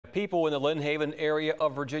People in the Lynnhaven area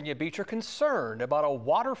of Virginia Beach are concerned about a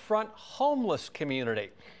waterfront homeless community.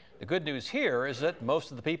 The good news here is that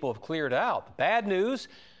most of the people have cleared out. The bad news,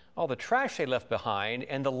 all the trash they left behind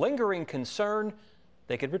and the lingering concern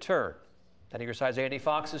they could return. 10 Acre Side's Andy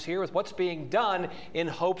Fox is here with what's being done in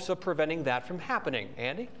hopes of preventing that from happening.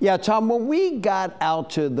 Andy? Yeah, Tom, when we got out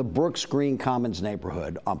to the Brooks Green Commons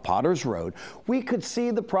neighborhood on Potters Road, we could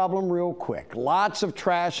see the problem real quick. Lots of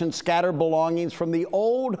trash and scattered belongings from the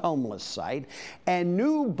old homeless site and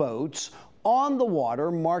new boats on the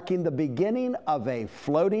water, marking the beginning of a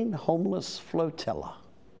floating homeless flotilla.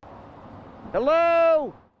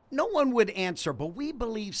 Hello? No one would answer, but we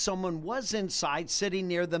believe someone was inside sitting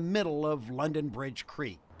near the middle of London Bridge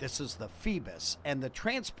Creek. This is the Phoebus, and the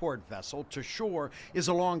transport vessel to shore is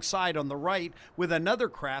alongside on the right with another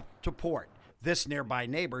craft to port. This nearby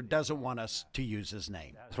neighbor doesn't want us to use his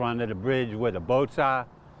name. That's under the bridge where the boats are.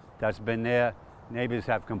 That's been there. Neighbors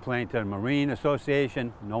have complained to the Marine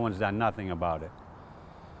Association. No one's done nothing about it.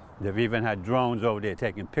 They've even had drones over there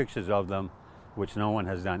taking pictures of them, which no one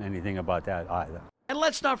has done anything about that either. And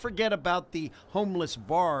let's not forget about the homeless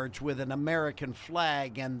barge with an American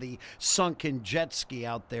flag and the sunken jet ski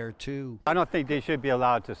out there, too. I don't think they should be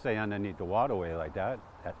allowed to stay underneath the waterway like that.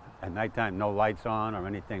 At nighttime, no lights on or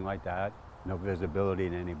anything like that. No visibility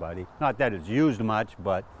to anybody. Not that it's used much,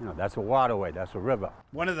 but you know, that's a waterway, that's a river.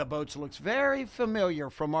 One of the boats looks very familiar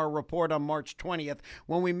from our report on March 20th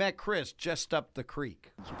when we met Chris just up the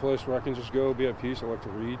creek. It's a place where I can just go be at peace. I like to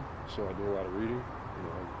read, so I do a lot of reading. You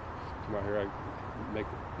know, I come out here,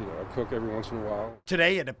 I cook every once in a while.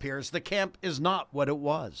 Today it appears the camp is not what it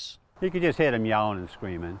was. You could just hear them yelling and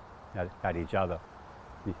screaming at each other.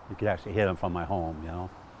 You could actually hear them from my home, you know.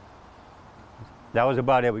 That was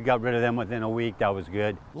about it. We got rid of them within a week. That was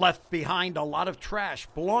good. Left behind a lot of trash,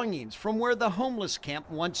 belongings from where the homeless camp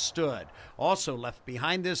once stood. Also left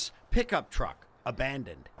behind this pickup truck,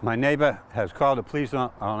 abandoned. My neighbor has called the police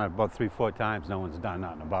on it about 3-4 times. No one's done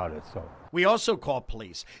nothing about it. So we also called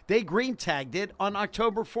police. They green tagged it on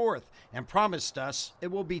October 4th and promised us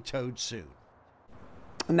it will be towed soon.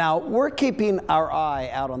 Now, we're keeping our eye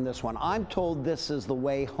out on this one. I'm told this is the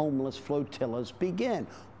way homeless flotillas begin,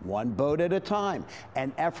 one boat at a time,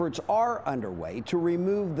 and efforts are underway to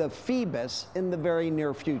remove the Phoebus in the very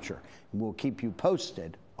near future. We'll keep you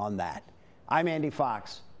posted on that. I'm Andy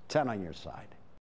Fox, 10 on your side.